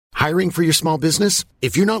Hiring for your small business?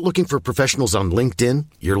 If you're not looking for professionals on LinkedIn,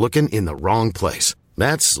 you're looking in the wrong place.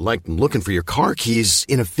 That's like looking for your car keys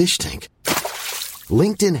in a fish tank.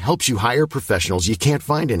 LinkedIn helps you hire professionals you can't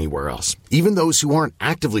find anywhere else, even those who aren't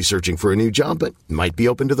actively searching for a new job but might be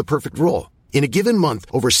open to the perfect role. In a given month,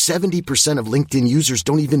 over 70% of LinkedIn users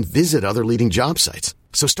don't even visit other leading job sites.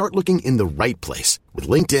 So start looking in the right place. With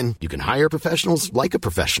LinkedIn, you can hire professionals like a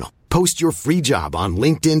professional. Post your free job on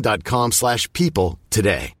linkedin.com/people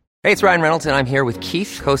today. Hey, it's Ryan Reynolds, and I'm here with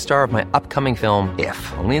Keith, co-star of my upcoming film, If,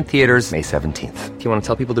 only in theaters May 17th. Do you want to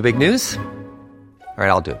tell people the big news? All right,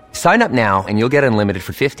 I'll do it. Sign up now and you'll get unlimited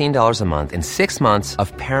for $15 a month and 6 months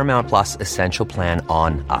of Paramount Plus Essential Plan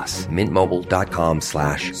on us.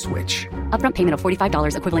 MintMobile.com/switch. Upfront payment of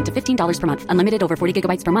 $45 equivalent to $15 per month. Unlimited over 40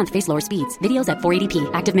 gigabytes per month. Face lower speeds. Videos at 480p.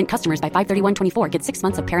 Active Mint customers by 531.24 get 6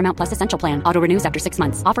 months of Paramount Plus Essential Plan. Auto renews after 6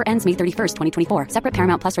 months. Offer ends May 31st, 2024. Separate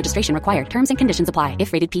Paramount Plus registration required. Terms and conditions apply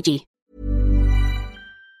if rated PG.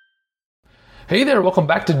 Hey there, welcome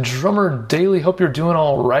back to Drummer Daily. Hope you're doing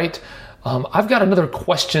all right. I've got another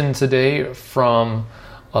question today from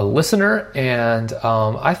a listener, and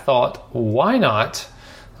I thought, why not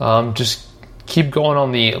just keep going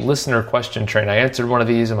on the listener question train. I answered one of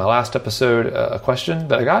these in my last episode, a question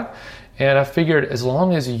that I got, and I figured as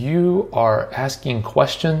long as you are asking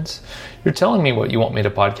questions, you're telling me what you want me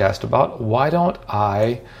to podcast about, why don't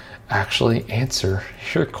I actually answer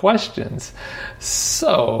your questions?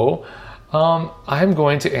 So I'm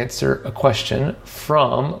going to answer a question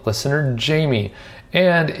from listener Jamie,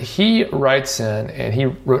 and he writes in, and he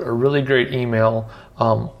wrote a really great email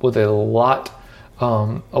with a lot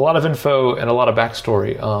of info and a lot of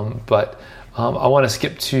backstory. But I want to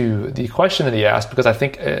skip to the question that he asked because I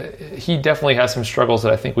think he definitely has some struggles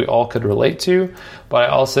that I think we all could relate to. But I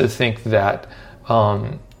also think that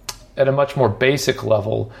at a much more basic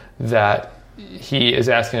level, that he is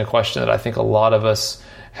asking a question that I think a lot of us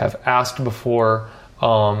have asked before,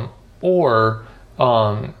 or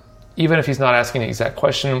even if he's not asking the exact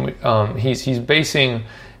question, he's basing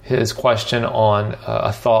his question on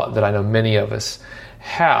a thought that I know many of us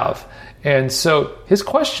have. And so his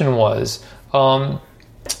question was,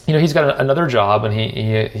 he's got another job, and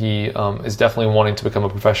he is definitely wanting to become a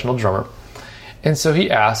professional drummer. And so he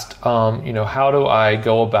asked, how do I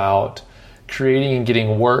go about creating and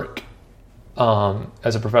getting work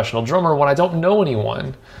as a professional drummer when I don't know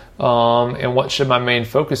anyone, and what should my main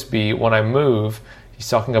focus be when I move? He's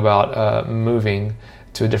talking about moving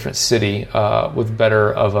to a different city with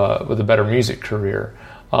a better music career,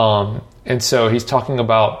 and so he's talking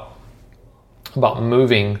about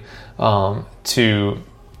moving to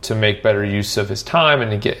make better use of his time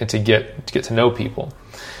and to get to know people.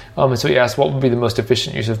 And so he asked, what would be the most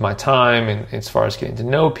efficient use of my time, and as far as getting to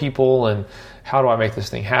know people, and how do I make this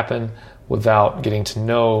thing happen without getting to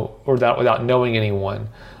know, or without knowing anyone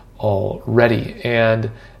already? And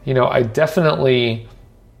I definitely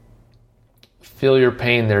feel your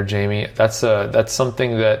pain there, Jamie. That's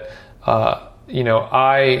something that I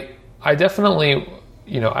definitely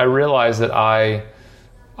I realize that I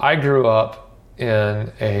grew up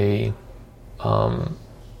in a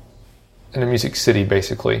music city.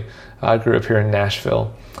 Basically, I grew up here in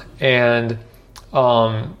Nashville, and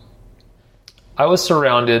I was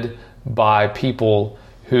surrounded by people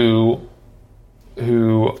who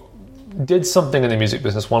did something in the music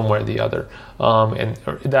business one way or the other, and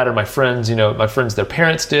that are my friends. My friends, their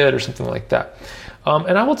parents did, or something like that.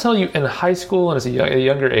 And I will tell you, in high school and as a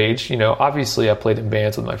younger age, obviously I played in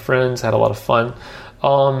bands with my friends, had a lot of fun.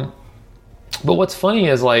 But what's funny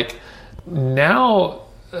is, like, now,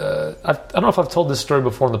 I don't know if I've told this story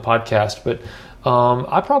before on the podcast, but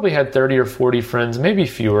I probably had 30 or 40 friends, maybe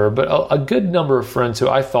fewer, but a good number of friends who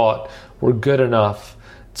I thought were good enough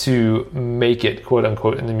to make it, quote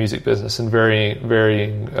unquote, in the music business in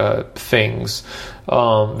varying things,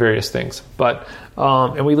 various things. But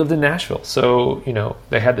and we lived in Nashville, so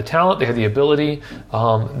they had the talent, they had the ability,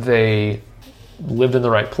 they lived in the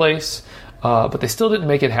right place, but they still didn't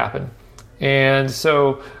make it happen. And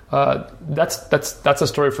so that's a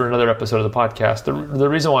story for another episode of the podcast. The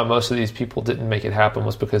reason why most of these people didn't make it happen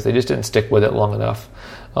was because they just didn't stick with it long enough.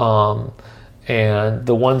 And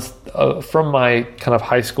the ones from my kind of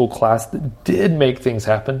high school class that did make things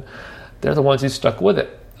happen, they're the ones who stuck with it,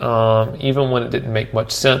 even when it didn't make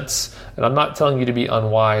much sense. And I'm not telling you to be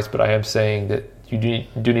unwise, but I am saying that you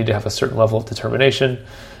do need to have a certain level of determination,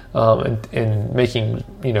 and making,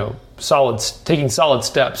 taking solid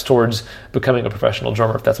steps towards becoming a professional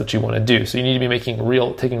drummer, if that's what you want to do. So you need to be taking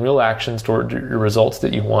real actions toward your results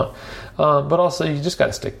that you want. But also you just got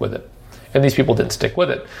to stick with it. And these people didn't stick with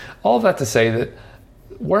it. All of that to say that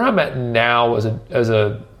where I'm at now as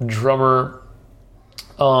a drummer,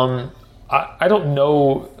 I don't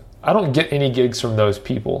know. I don't get any gigs from those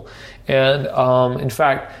people. And in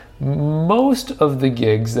fact, most of the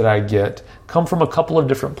gigs that I get come from a couple of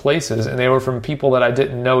different places, and they were from people that I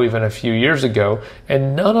didn't know even a few years ago,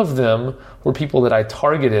 and none of them were people that I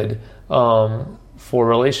targeted for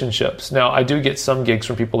relationships. Now, I do get some gigs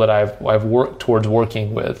from people that I've worked towards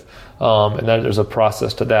working with, and there's a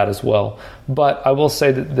process to that as well. But I will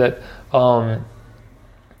say that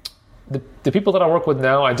the people that I work with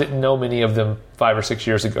now, I didn't know many of them 5 or 6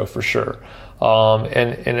 years ago for sure.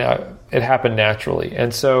 It happened naturally.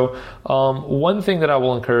 And so one thing that I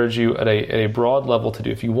will encourage you at a broad level to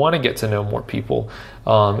do, if you want to get to know more people,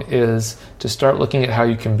 is to start looking at how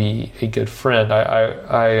you can be a good friend.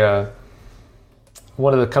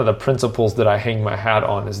 One of the kind of the principles that I hang my hat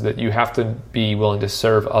on is that you have to be willing to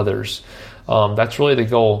serve others. That's really the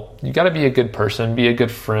goal. You got to be a good person, be a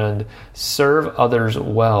good friend, serve others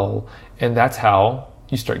well, and that's how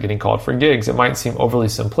you start getting called for gigs. It might seem overly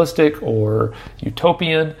simplistic or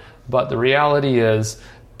utopian, but the reality is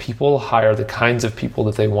people hire the kinds of people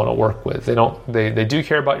that they want to work with. They do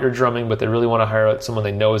care about your drumming, but they really want to hire someone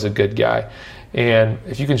they know is a good guy. And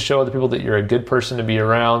if you can show other people that you're a good person to be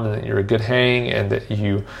around and that you're a good hang and that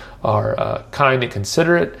you are kind and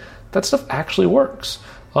considerate, that stuff actually works.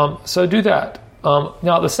 So do that.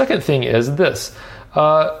 Now, the second thing is this.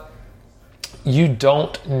 You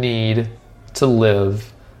don't need to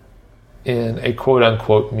live in a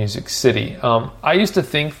quote-unquote music city. I used to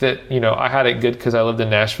think that, I had it good because I lived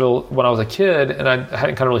in Nashville when I was a kid, and I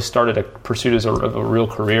hadn't kind of really started a pursuit of a real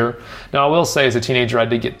career. Now, I will say as a teenager, I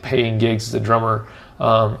did get paying gigs as a drummer.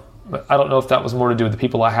 I don't know if that was more to do with the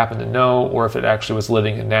people I happen to know or if it actually was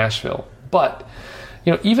living in Nashville. But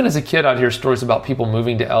even as a kid, I'd hear stories about people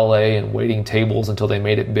moving to LA and waiting tables until they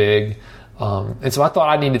made it big. And so I thought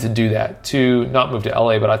I needed to do that to not move to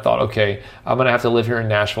LA, but I thought, okay, I'm going to have to live here in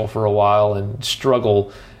Nashville for a while and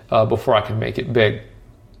struggle before I can make it big.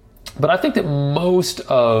 But I think that most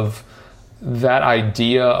of that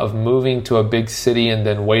idea of moving to a big city and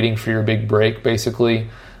then waiting for your big break basically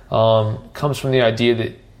comes from the idea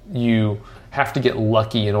that you have to get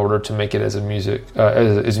lucky in order to make it as a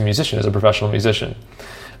musician, as a professional musician.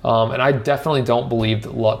 And I definitely don't believe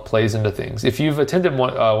that luck plays into things. If you've attended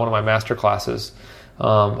one of my master classes,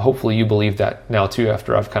 hopefully you believe that now too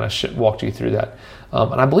after I've kind of walked you through that.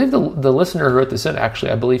 And I believe the listener who wrote this in,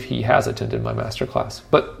 actually, I believe he has attended my master class,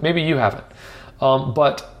 but maybe you haven't.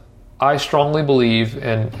 But I strongly believe,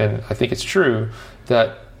 and I think it's true,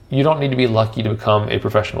 that you don't need to be lucky to become a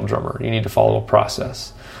professional drummer. You need to follow a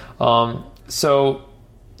process. So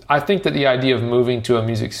I think that the idea of moving to a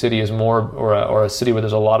music city is more, or a city where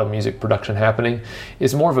there's a lot of music production happening,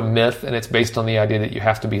 is more of a myth, and it's based on the idea that you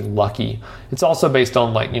have to be lucky. It's also based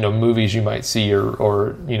on movies you might see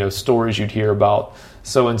or stories you'd hear about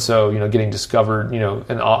so-and-so, getting discovered,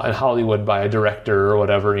 in Hollywood by a director or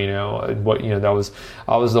whatever, I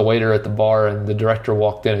was the waiter at the bar and the director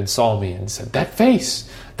walked in and saw me and said, that face,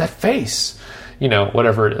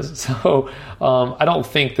 whatever it is. So I don't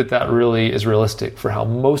think that really is realistic for how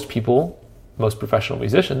most professional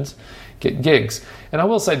musicians get gigs. And I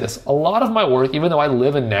will say this, a lot of my work, even though I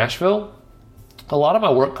live in Nashville, a lot of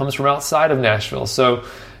my work comes from outside of Nashville. So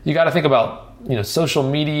you got to think about, social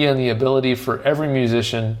media and the ability for every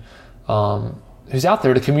musician who's out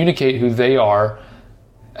there to communicate who they are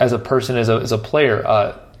as a person, as a player.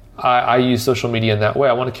 I use social media in that way.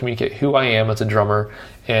 I want to communicate who I am as a drummer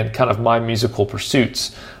and kind of my musical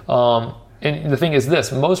pursuits. And the thing is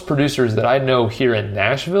this, most producers that I know here in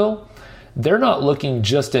Nashville, they're not looking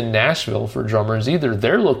just in Nashville for drummers either.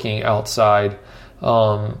 They're looking outside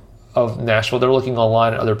of Nashville. They're looking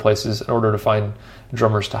online at other places in order to find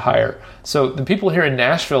drummers to hire. So the people here in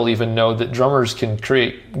Nashville even know that drummers can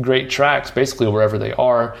create great tracks basically wherever they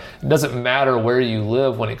are. It doesn't matter where you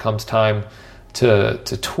live when it comes time to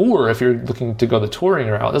tour. If you're looking to go the touring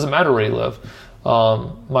route, it doesn't matter where you live.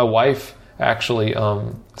 My wife actually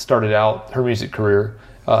started out her music career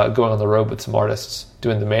going on the road with some artists,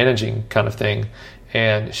 doing the managing kind of thing,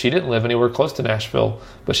 and she didn't live anywhere close to Nashville,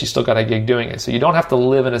 but she still got a gig doing it. So you don't have to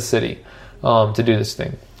live in a city to do this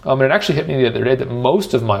thing. And it actually hit me the other day that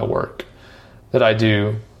most of my work that I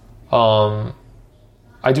do in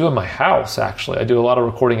my house. Actually, I do a lot of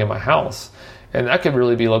recording in my house. And that could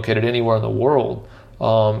really be located anywhere in the world.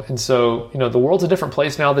 And so, the world's a different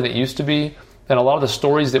place now than it used to be. And a lot of the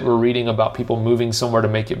stories that we're reading about people moving somewhere to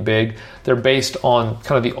make it big, they're based on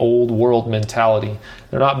kind of the old world mentality.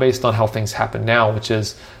 They're not based on how things happen now, which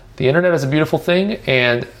is the internet is a beautiful thing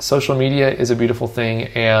and social media is a beautiful thing.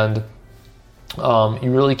 And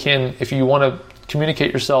you really can, if you want to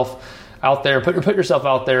communicate yourself out there, put yourself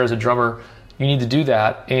out there as a drummer. You need to do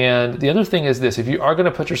that. And the other thing is this: if you are going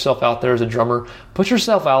to put yourself out there as a drummer, put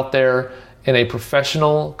yourself out there in a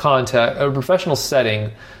professional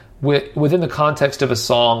setting, within the context of a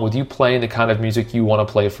song, with you playing the kind of music you want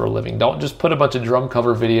to play for a living. Don't just put a bunch of drum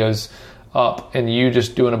cover videos up and you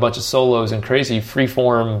just doing a bunch of solos and crazy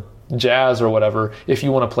freeform jazz or whatever if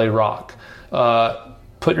you want to play rock.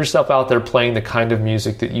 Put yourself out there playing the kind of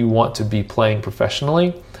music that you want to be playing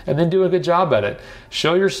professionally, and then do a good job at it.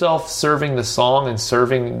 Show yourself serving the song and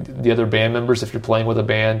serving the other band members if you're playing with a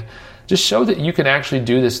band. Just show that you can actually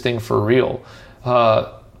do this thing for real.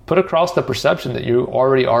 Put across the perception that you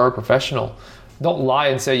already are a professional. Don't lie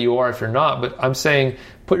and say you are if you're not, but I'm saying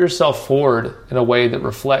put yourself forward in a way that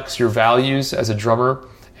reflects your values as a drummer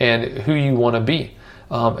and who you want to be.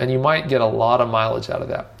 And you might get a lot of mileage out of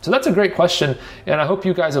that. So that's a great question, and I hope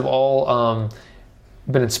you guys have all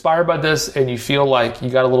been inspired by this, and you feel like you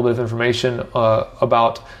got a little bit of information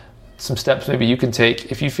about some steps maybe you can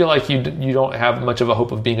take. If you feel like you don't have much of a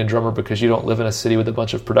hope of being a drummer because you don't live in a city with a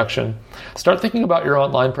bunch of production, start thinking about your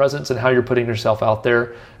online presence and how you're putting yourself out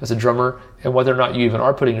there as a drummer, and whether or not you even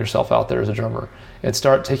are putting yourself out there as a drummer. And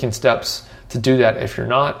start taking steps to do that if you're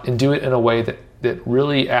not, and do it in a way that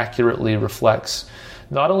really accurately reflects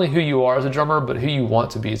not only who you are as a drummer, but who you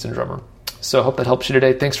want to be as a drummer. So I hope that helps you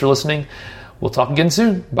today. Thanks for listening. We'll talk again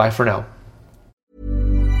soon. Bye for now.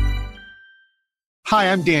 Hi,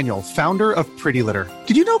 I'm Daniel, founder of Pretty Litter.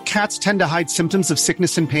 Did you know cats tend to hide symptoms of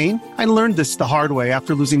sickness and pain? I learned this the hard way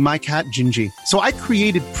after losing my cat, Gingy. So I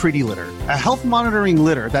created Pretty Litter, a health monitoring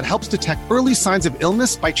litter that helps detect early signs of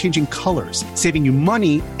illness by changing colors, saving you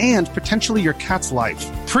money and potentially your cat's life.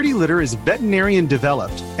 Pretty Litter is veterinarian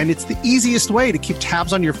developed, and it's the easiest way to keep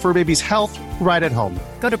tabs on your fur baby's health right at home.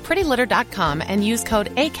 Go to prettylitter.com and use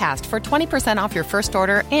code ACAST for 20% off your first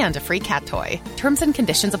order and a free cat toy. Terms and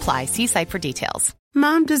conditions apply. See site for details.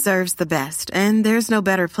 Mom deserves the best, and there's no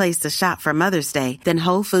better place to shop for Mother's Day than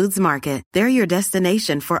Whole Foods Market. They're your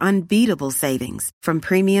destination for unbeatable savings, from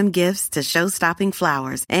premium gifts to show-stopping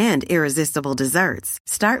flowers and irresistible desserts.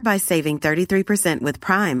 Start by saving 33% with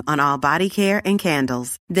Prime on all body care and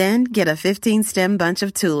candles. Then get a 15-stem bunch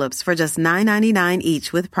of tulips for just $9.99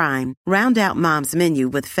 each with Prime. Round out Mom's menu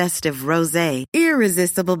with festive rosé,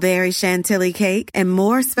 irresistible berry chantilly cake, and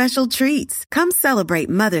more special treats. Come celebrate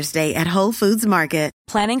Mother's Day at Whole Foods Market.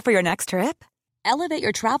 Planning for your next trip? Elevate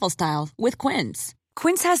your travel style with Quince.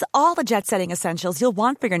 Quince has all the jet-setting essentials you'll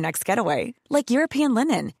want for your next getaway, like European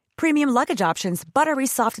linen, premium luggage options, buttery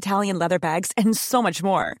soft Italian leather bags, and so much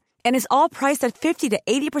more. And is all priced at 50 to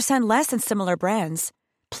 80% less than similar brands.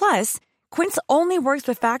 Plus, Quince only works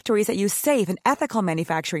with factories that use safe and ethical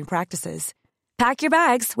manufacturing practices. Pack your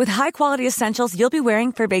bags with high-quality essentials you'll be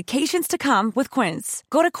wearing for vacations to come with Quince.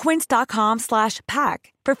 Go to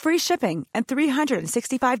quince.com/pack for free shipping and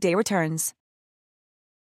 365-day returns.